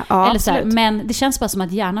 och så. Ja, eller så här, men det känns bara som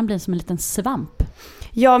att hjärnan blir som en liten svamp.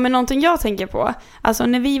 Ja, men någonting jag tänker på. Alltså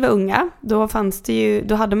när vi var unga, då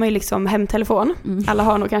hade man ju liksom hemtelefon. Alla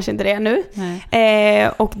har nog kanske inte det nu.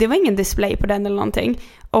 Och det var ingen display på den eller någonting.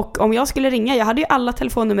 Och om jag skulle ringa, jag hade ju alla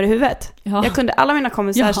telefonnummer i huvudet. Ja. Jag kunde alla mina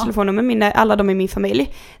kompisars telefonnummer, alla de i min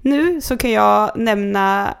familj. Nu så kan jag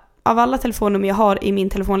nämna, av alla telefonnummer jag har i min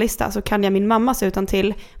telefonlista så kan jag min mammas utan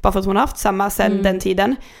till, bara för att hon har haft samma sedan den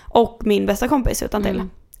tiden, och min bästa kompis utan till.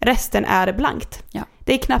 Resten är blankt. Ja.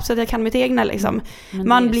 Det är knappt så att jag kan mitt egna liksom.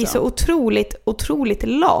 Man blir så otroligt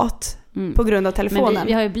lat på grund av telefonen. Men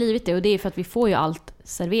vi har ju blivit det, och det är för att vi får ju allt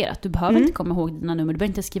serverat. Du behöver inte komma ihåg dina nummer. Du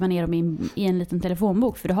behöver inte skriva ner dem i en liten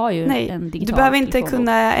telefonbok, för du har ju en digital. Du behöver inte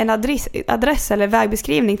kunna en adress eller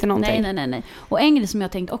vägbeskrivning till någonting. Nej. Och en grej som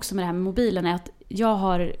jag tänkt också med det här med mobilen är att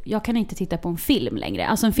jag kan inte titta på en film längre.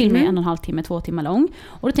 Alltså en film är 1,5 timme, 2 timmar lång.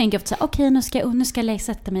 Och då tänker jag ofta så här, okej, nu ska jag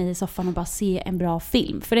sätta mig i soffan och bara se en bra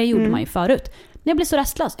film. För det gjorde man ju förut. Men jag blir så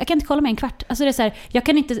rastlös. Jag kan inte kolla mig en kvart. Alltså det är så här, jag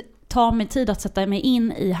kan inte ta mig tid att sätta mig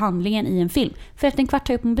in i handlingen i en film. För efter en kvart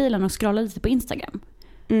tar jag upp mobilen och scrollar lite på Instagram.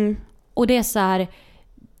 Och det är så här,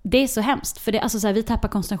 det är så hemskt. För det, alltså så här, vi tappar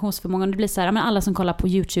koncentrationsförmågan. Det blir så här, men alla som kollar på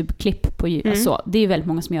YouTube-klipp på, alltså, det är ju väldigt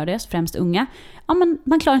många som gör det, främst unga. Ja, men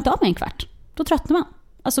man klarar inte av med en kvart. Då tröttnar man.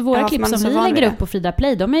 Alltså våra klipp som vi lägger upp på Frida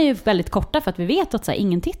Play, de är ju väldigt korta för att vi vet att så här,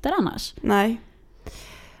 ingen tittar annars. Nej.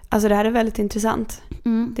 Alltså det här är väldigt intressant.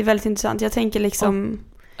 Det är väldigt intressant. Jag tänker liksom...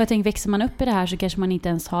 Och jag tänker, växer man upp i det här så kanske man inte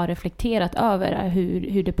ens har reflekterat över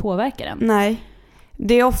hur det påverkar en. Nej.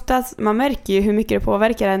 Det är oftast, man märker ju hur mycket det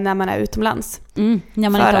påverkar en när man är utomlands. När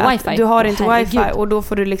man inte har wifi. Du har inte wifi och då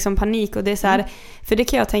får du liksom panik. Och det är så här, för det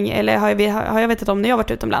kan jag tänka, eller har jag vetat om när jag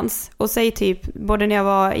varit utomlands. Och säg typ, både när jag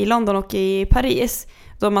var i London och i Paris,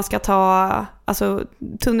 då man ska ta alltså,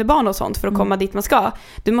 tunnelbana och sånt för att komma dit man ska.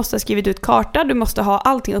 Du måste ha skrivit ut karta, du måste ha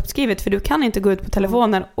allting uppskrivet, för du kan inte gå ut på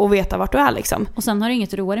telefonen och veta vart du är liksom. Och sen har du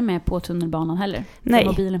inget roligt med på tunnelbanan heller. Nej.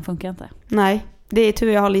 Mobilen funkar inte. Nej. Det är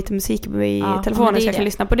tur jag har lite musik i telefonen så jag kan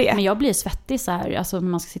lyssna på det. Men jag blir svettig så här, alltså när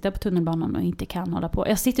man ska sitta på tunnelbanan och inte kan hålla på.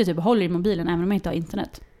 Jag sitter typ och håller i mobilen även om jag inte har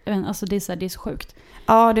internet. Alltså det är så sjukt.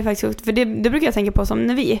 Ja, det är faktiskt sjukt. För det brukar jag tänka på som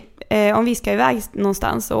när om vi ska iväg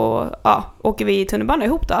någonstans och åker vi i tunnelbanan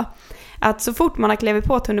ihop då. Att så fort man har klivit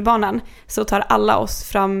på tunnelbanan så tar alla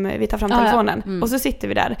oss vi tar fram telefonen. Och så sitter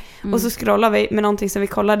vi där. Och så scrollar vi med någonting som vi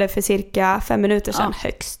kollade för cirka 5 minuter sedan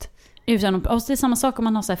högst. Och det är samma sak om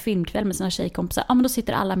man har så här filmkväll med sina tjejkompisar. Ja, men då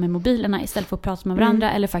sitter alla med mobilerna istället för att prata med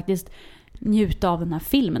varandra eller faktiskt njuta av den här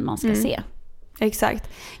filmen man ska se. Exakt.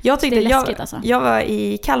 Jag tyckte jag var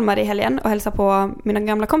i Kalmar i helgen och hälsade på mina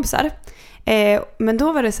gamla kompisar. Men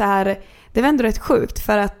då var det så här, det var ändå rätt sjukt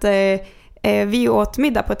för att vi åt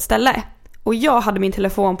middag på ett ställe och jag hade min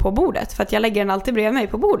telefon på bordet för att jag lägger den alltid bredvid mig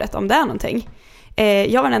på bordet om det är någonting.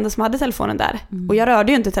 Jag var den enda som hade telefonen där. Och jag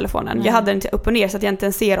rörde ju inte telefonen. Nej. Jag hade den upp och ner så att jag inte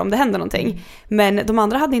ens ser om det händer någonting. Men de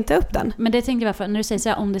andra hade inte upp den. Men det tänkte jag, för när du säger så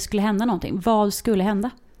här, om det skulle hända någonting, vad skulle hända?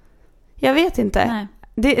 Jag vet inte. Nej.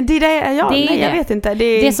 Jag vet inte.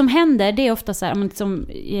 Det som händer, det är ofta så här, som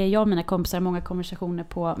jag och mina kompisar har många konversationer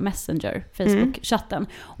på Messenger, Facebook-chatten.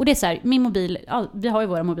 Och det är så här, min mobil, vi har ju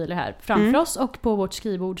våra mobiler här framför oss och på vårt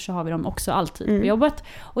skrivbord så har vi dem också alltid på jobbet.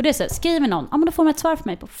 Och det är så här, skriver någon, men då får man ett svar för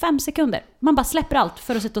mig på 5 sekunder. Man bara släpper allt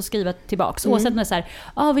för att sitta och skriva tillbaks. Oavsett om det är så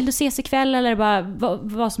här, vill du ses ikväll eller bara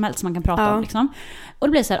vad som helst man kan prata om liksom. Och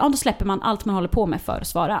det blir så här, då släpper man allt man håller på med för att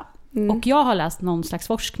svara. Och jag har läst någon slags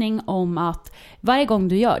forskning om att varje gång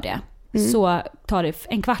du gör det så tar det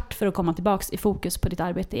en kvart för att komma tillbaks i fokus på ditt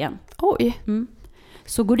arbete igen. Oj.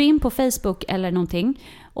 Så går du in på Facebook eller någonting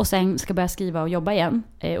och sen ska börja skriva och jobba igen.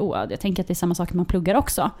 Jag tänker att det är samma sak när man pluggar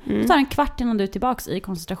också. Så tar det en kvart innan du är tillbaks i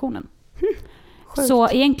koncentrationen. Sjukt. Så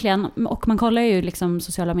egentligen, och man kollar ju liksom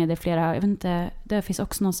sociala medier flera, jag vet inte, det finns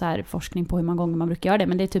också någon så här forskning på hur många gånger man brukar göra det,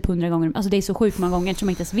 men det är typ 100 gånger, alltså det är så sjukt många gånger som man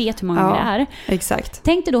inte ens vet hur många gånger det är. Exakt.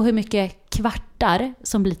 Tänk dig då hur mycket kvartar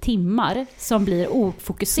som blir timmar som blir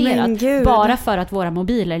ofokuserat bara för att våra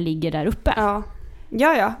mobiler ligger där uppe. Ja.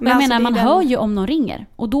 Men jag menar, man hör ju om någon ringer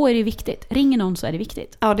och då är det viktigt. Ringer någon så är det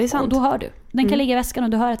viktigt. Ja, det är sant. Och då hör du. Den kan ligga i väskan och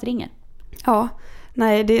du hör att det ringer. Ja.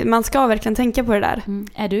 Nej, man ska verkligen tänka på det där.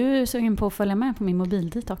 Är du sugen på att följa med på min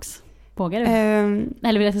mobildetox? Vågar du?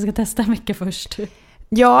 Eller vill jag att jag ska testa mycket först?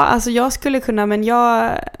 Ja, alltså jag skulle kunna, men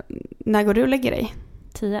när går du och lägger dig?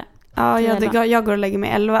 10. Ja, jag går och lägger mig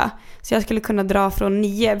 11. Så jag skulle kunna dra från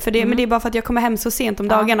 9. Men det är bara för att jag kommer hem så sent om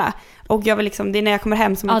dagarna. Och jag vill liksom, det är när jag kommer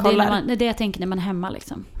hem som jag kollar. Det är det jag tänker när man är hemma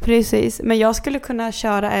liksom. Precis, men jag skulle kunna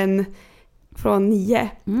köra en från 9.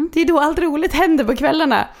 Det är då allt roligt händer på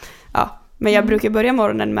kvällarna. Ja. Men jag brukar börja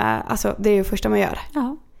morgonen med, alltså det är ju första man gör.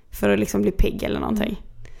 Ja. För att liksom bli pigg eller någonting.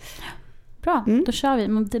 Bra, då kör vi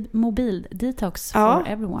mobil-detox for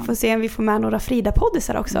everyone. Får se om vi får med några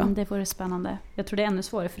Frida-poddisar också. Det vore spännande. Jag tror det är ännu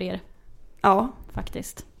svårare för er. Ja.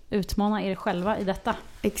 Faktiskt. Utmana er själva i detta.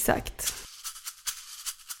 Exakt.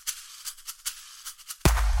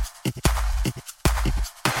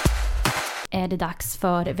 Är det dags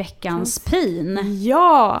för veckans pin?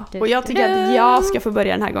 Ja, och jag tycker att jag ska få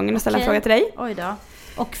börja den här gången och ställa en fråga till dig. Oj då.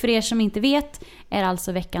 Och för er som inte vet är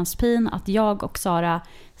alltså veckans pin att jag och Sara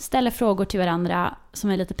ställer frågor till varandra som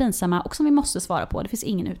är lite pinsamma och som vi måste svara på. Det finns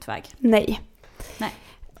ingen utväg. Nej.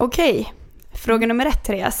 Okej. Fråga nummer 1,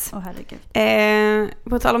 Therese. Herregud.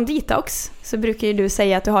 På tal om detox så brukar ju du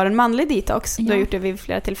säga att du har en manlig detox. Du har gjort det vid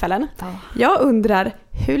flera tillfällen. Jag undrar,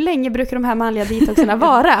 hur länge brukar de här manliga detoxerna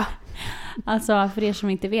vara? Alltså för er som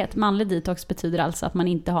inte vet, manlig detox betyder alltså att man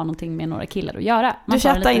inte har någonting med några killar att göra. Man du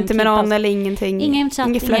chattar inte med någon eller ingenting? Ingen chatt,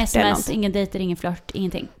 ingen sms, ingen dejter, ingen flört,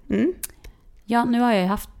 ingenting. Ja, nu har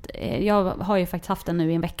jag har ju faktiskt haft den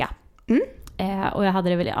nu i en vecka. Och jag hade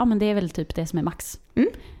det väl, men det är väl typ det som är max.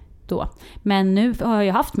 Då. Men nu har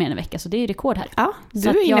jag haft mer än en vecka, så det är rekord här. Ja, du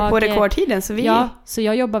är inne på rekordtiden. Så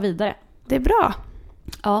jag jobbar vidare. Det är bra.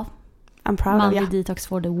 Ja. I'm proud of you. Manlig detox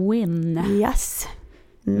for the win. Yes.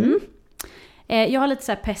 Jag har lite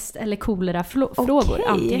så här pest- eller kolera-frågor.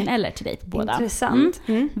 Antingen eller till dig på båda. Intressant.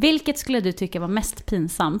 Vilket skulle du tycka var mest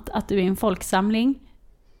pinsamt? Att du i en folksamling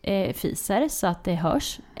fiser så att det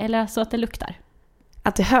hörs, eller så att det luktar?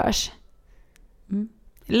 Att det hörs?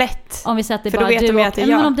 Lätt. Om vi säger att det för bara vet du att det är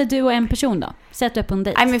men om det är du och en person då? Säg att du är på en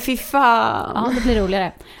dejt. Nej men fy fan. Ja, det blir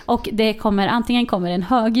roligare. Och det kommer, antingen kommer en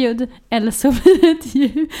högljud eller så blir det ett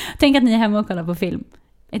ljud. Tänk att ni är hemma och kollar på film.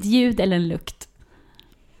 Ett ljud eller en lukt.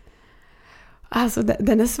 Alltså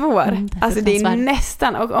den är svår. Alltså det är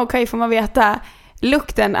nästan, okej, får man veta.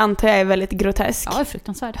 Lukten antar jag är väldigt grotesk. Ja,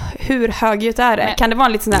 fruktansvärd. Hur högljutt är det? Men, kan det vara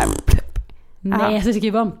en lite sån här... Nej, jag tycker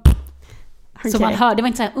det var en... Okay. Så man hör, det var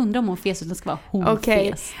inte så här undra om hon fes, utan det ska vara hon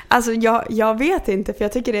fes. Alltså jag vet inte, för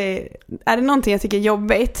jag tycker är det någonting jag tycker är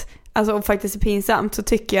jobbigt, alltså och faktiskt är pinsamt, så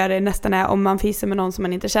tycker jag det nästan är om man fiser med någon som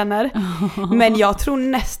man inte känner. Men jag tror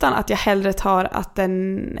nästan att jag hellre tar att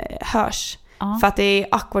den hörs. För att det är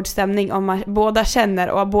awkward stämning om man båda känner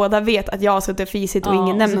och båda vet att jag har suttit fisigt och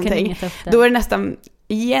ingen nämner någonting. Då är det nästan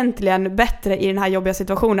egentligen bättre i den här jobbiga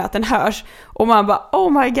situationen att den hörs. Och man bara,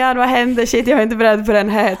 oh my god, vad händer? Shit, jag är inte beredd på den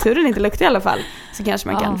här turen, inte luktar i alla fall. Så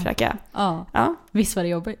kanske man kan försöka. Ja. Visst var det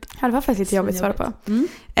jobbigt. Ja, det var faktiskt lite jobbigt att svara på.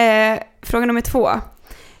 Fråga nummer 2.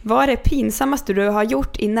 Vad är det pinsammaste du har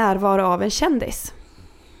gjort i närvaro av en kändis?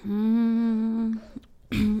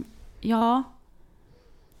 Ja.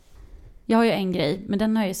 Jag har ju en grej, men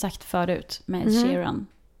den har jag ju sagt förut med Ed Sheeran.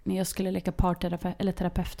 När jag skulle leka parterapeut eller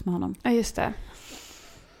terapeut med honom. Ja, just det.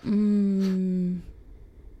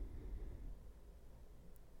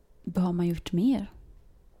 Vad har man gjort mer?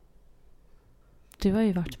 Du har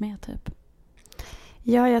ju varit med typ.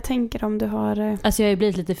 Ja, jag tänker om du har... Alltså jag har ju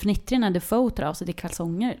blivit lite fnittrig när du fotar av sig till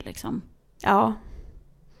kalsonger liksom. Ja.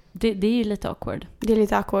 Det är ju lite awkward. Det är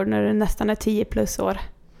lite awkward när du nästan är 10 plus år.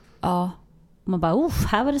 Ja. Och man bara,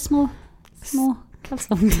 här var det små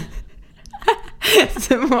kalsonger.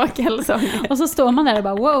 Små kalsonger. Och så står man där och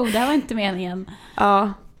bara, wow, det här var inte meningen.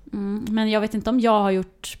 Ja. Men jag vet inte om jag har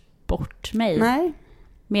gjort bort mig. Nej.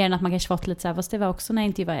 Mer än att man kanske fått lite så här, fast det var också när jag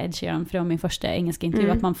intervjuade Ed Sheeran, för det var min första engelska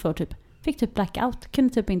intervju, att man fick typ blackout.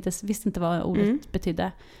 Kunde typ visste inte vad ordet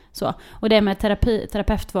betydde. Så. Och det med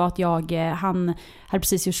terapeut var att han hade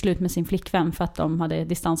precis gjort slut med sin flickvän för att de hade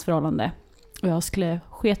distansförhållande. Och jag skulle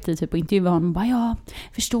sketa i typ och intervjua honom och bara, ja,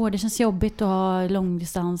 förstår, det känns jobbigt att ha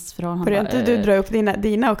långdistansförhållande. Börjar inte du dra upp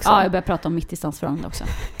dina också? Ja, jag började prata om mitt distansförhållande också.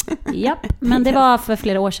 Japp, men det var för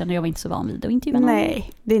flera år sedan och jag var inte så van vid att intervjua någon.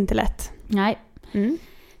 Nej, det är inte lätt. Nej.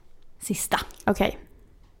 Sista. Okej.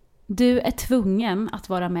 Du är tvungen att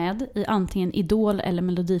vara med i antingen Idol eller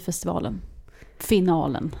Melodifestivalen.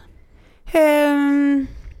 Finalen.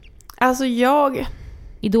 Alltså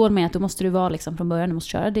Idol med att då måste du vara liksom från början, du måste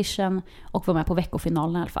köra audition och vara med på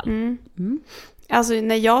veckofinalen i alla fall. Alltså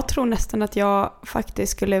jag tror nästan att jag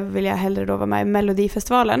faktiskt skulle vilja hellre då vara med i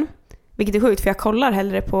Melodifestivalen. Vilket är sjukt, för jag kollar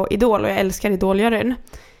hellre på Idol och jag älskar Idoljuryn.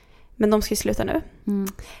 Men de ska ju sluta nu.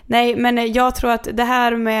 Nej, men jag tror att det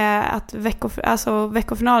här med att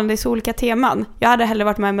veckofinalen, det är så olika teman. Jag hade hellre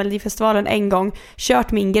varit med i Melodifestivalen en gång,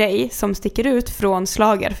 kört min grej som sticker ut från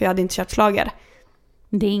slager, för jag hade inte kört slager.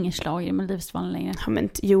 Det är ingen slager i Melodifestivalen längre. Ja, men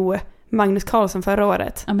Magnus Carlsson förra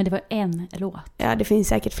året. Ja, men det var en låt. Ja, det finns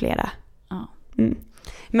säkert flera. Ja.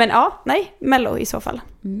 Men Mello i så fall.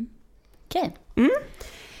 Okej.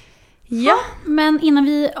 Ja, men innan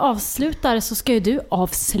vi avslutar så ska ju du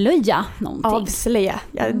avslöja någonting. Avslöja?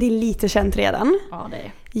 Ja, det är lite känt redan. Ja, det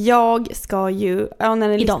är. Jag ska ju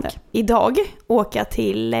idag åka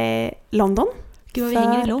till London. Gud, vi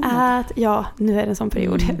hänger i London. Ja, nu är det en sån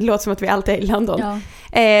period. Det låter som att vi alltid är i London. Ja.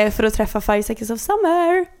 För att träffa 5 Seconds of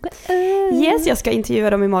Summer. Yes, jag ska intervjua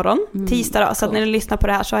dem imorgon. Tisdag då. Så att när ni lyssnar på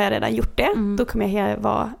det här så har jag redan gjort det. Då kommer jag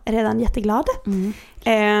vara redan jätteglad.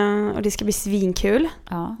 Och det ska bli svinkul.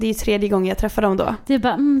 Ja. Det är ju 3:e gången jag träffar dem då. Det är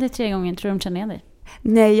bara, det är 3:e gången. Tror du de känner igen dig?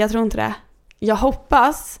 Nej, jag tror inte det. Jag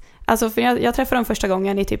hoppas. Alltså för jag träffade dem första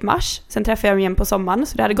gången i typ mars. Sen träffade jag dem igen på sommaren.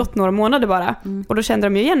 Så det hade gått några månader bara. Och då kände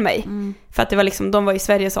de ju igen mig. För att det var liksom, de var i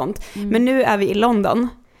Sverige och sånt. Men nu är vi i London.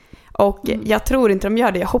 Och jag tror inte de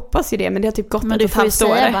gör det. Jag hoppas ju det. Men det har typ gått ett och ett halvt år.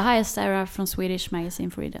 Men du får ju säga bara, hi Sarah från Swedish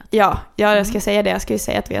Magazine for Idiot. Ja, jag ska säga det. Jag ska ju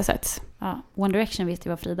säga att vi har sett. Ja, One Direction vet ju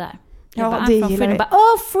vad Frida är. Ja, det gillar jag. Bara,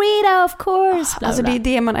 oh, Frida, of course. Bla, alltså bla. Det är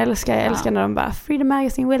det man älskar. Jag älskar när de bara, Frida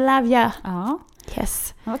Magazine, we love you. Ja.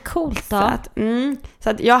 Yes. Det var coolt då. Så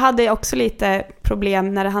att jag hade också lite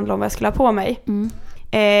problem när det handlade om vad jag skulle ha på mig.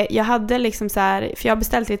 Jag hade liksom så här, för jag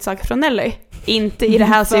beställt lite saker från Nelly. Inte i det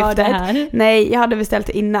här syftet. Det här. Nej, jag hade beställt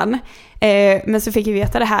det innan. Men så fick jag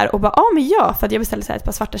veta det här och bara, men ja, för att jag beställde så här ett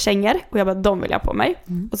par svarta kängor och jag bara, de vill jag ha på mig.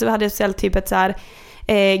 Och så hade jag beställt typ ett så här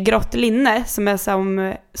grått linne som är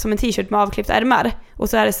som en t-shirt med avklippta ärmar. Och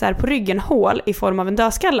så är det så här på ryggen hål i form av en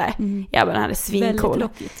dödskalle. Jag bara, den här är svincool.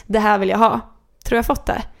 Det här vill jag ha. Tror jag fått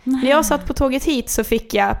det. När jag satt på tåget hit så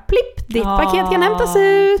fick jag plipp, ditt paket kan hämtas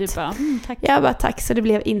ut. Du bara, tack. Jag bara, tack, så det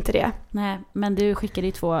blev inte det. Nej, men du skickade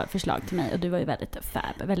ju 2 förslag till mig och du var ju väldigt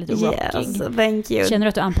fab, väldigt rockig. Yes, thank you. Känner du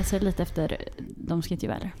att du anpassar dig lite efter de ska inte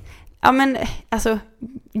ju eller? Ja, men alltså,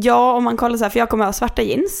 ja, om man kollar så här, för jag kommer ha svarta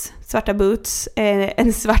jeans, svarta boots,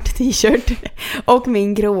 en svart t-shirt och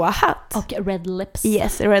min gråa hatt. Och red lips.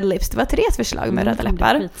 Yes, red lips. Det var 3 förslag med röda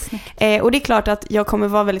läppar. Och det är klart att jag kommer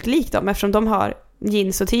vara väldigt lik dem eftersom de har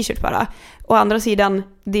jeans och t-shirt bara. Å andra sidan,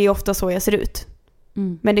 det är ofta så jag ser ut.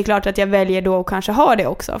 Men det är klart att jag väljer då och kanske har det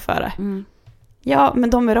också för det. Ja, men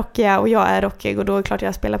de är rockiga och jag är rockig och då är det klart att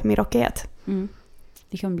jag spelar på min rockighet.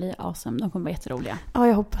 Det kommer bli awesome. De kommer vara jätteroliga. Ja,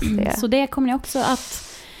 jag hoppas det. Så det kommer ni också att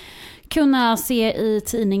kunna se i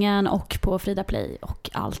tidningen och på Frida Play och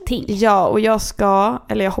allting. Ja, och jag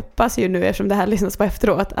hoppas ju nu eftersom det här lyssnas på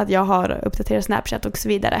efteråt att jag har uppdaterat Snapchat och så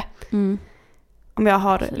vidare. Om jag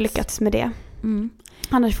har lyckats med det.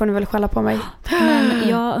 Annars får ni väl skälla på mig. Men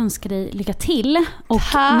jag önskar dig lycka till. Och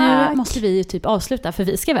nu måste vi ju typ avsluta för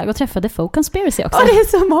vi ska iväg och träffa The Faux Conspiracy också. Det är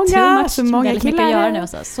så många killar. Mycket göra nu.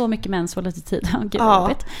 Så mycket mens och lite tid. Gud,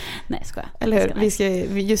 nej, skojar. Eller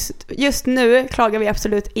hur? Just nu klagar vi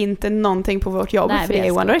absolut inte någonting på vårt jobb. Nej, för det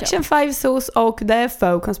är One Direction, 5 SOS och The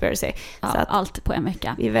Faux Conspiracy. Ja, så att allt på en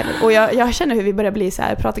vecka. Och jag känner hur vi börjar bli så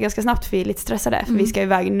här, prata ganska snabbt för vi är lite stressade. För vi ska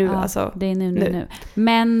iväg nu. Ja, alltså, det är nu.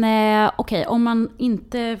 Men okej, om man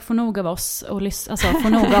inte får nog av oss och får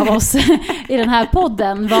nog av oss i den här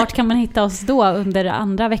podden, vart kan man hitta oss då under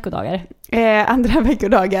andra veckodagar? Andra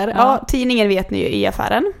veckodagar? Ja, tidningen vet ni ju i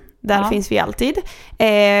affären. Där finns vi alltid.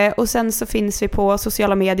 Och sen så finns vi på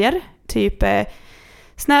sociala medier. Typ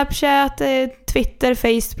Snapchat, Twitter,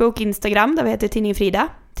 Facebook, Instagram. Där vi heter Tidningen Frida.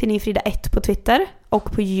 Tidningen Frida 1 på Twitter.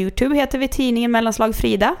 Och på YouTube heter vi Tidningen Mellanslag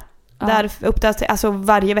Frida. Där uppdateras alltså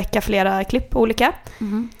varje vecka flera klipp olika.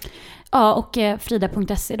 Ja, och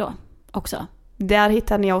frida.se då också. Där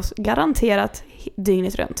hittar ni oss garanterat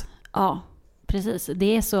dygnet runt. Ja, precis.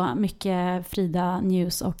 Det är så mycket Frida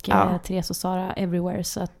News och Therese och Sara everywhere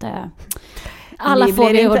så att alla får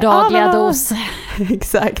vi vår dagliga dos.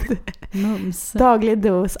 Exakt. Mums. Daglig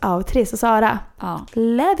dos av Therese och Sara. Ja.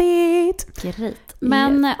 Love it! Great.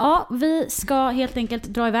 Men vi ska helt enkelt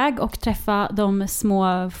dra iväg och träffa de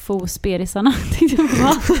små fosperisarna.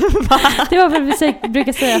 Det var väl vi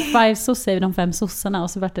brukar säga 5 SOS är de 5 sossarna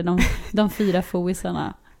och så vart det de 4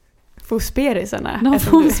 foisarna. Fosperisarna.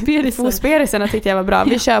 Fosperisarna tyckte jag var bra.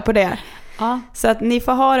 Vi kör på det. Ja. Så att ni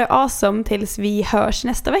får ha det awesome tills vi hörs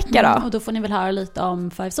nästa vecka då. Och då får ni väl höra lite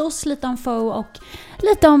om 5 SOS, lite om Faux och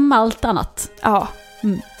lite om allt annat. Ja.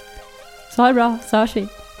 Så ha det bra, så hörs vi.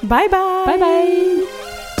 Bye bye! Bye bye!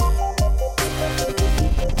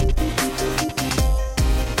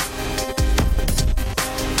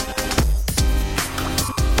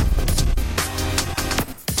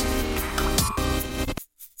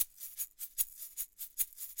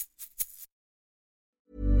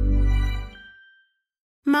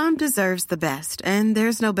 Mom deserves the best, and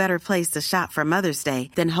there's no better place to shop for Mother's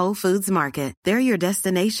Day than Whole Foods Market. They're your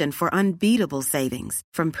destination for unbeatable savings,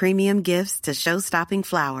 from premium gifts to show-stopping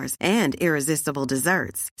flowers and irresistible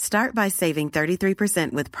desserts. Start by saving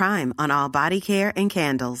 33% with Prime on all body care and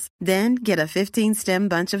candles. Then get a 15-stem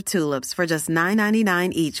bunch of tulips for just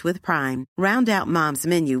 $9.99 each with Prime. Round out Mom's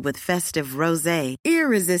menu with festive rosé,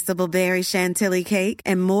 irresistible berry chantilly cake,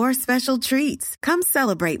 and more special treats. Come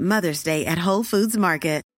celebrate Mother's Day at Whole Foods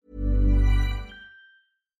Market.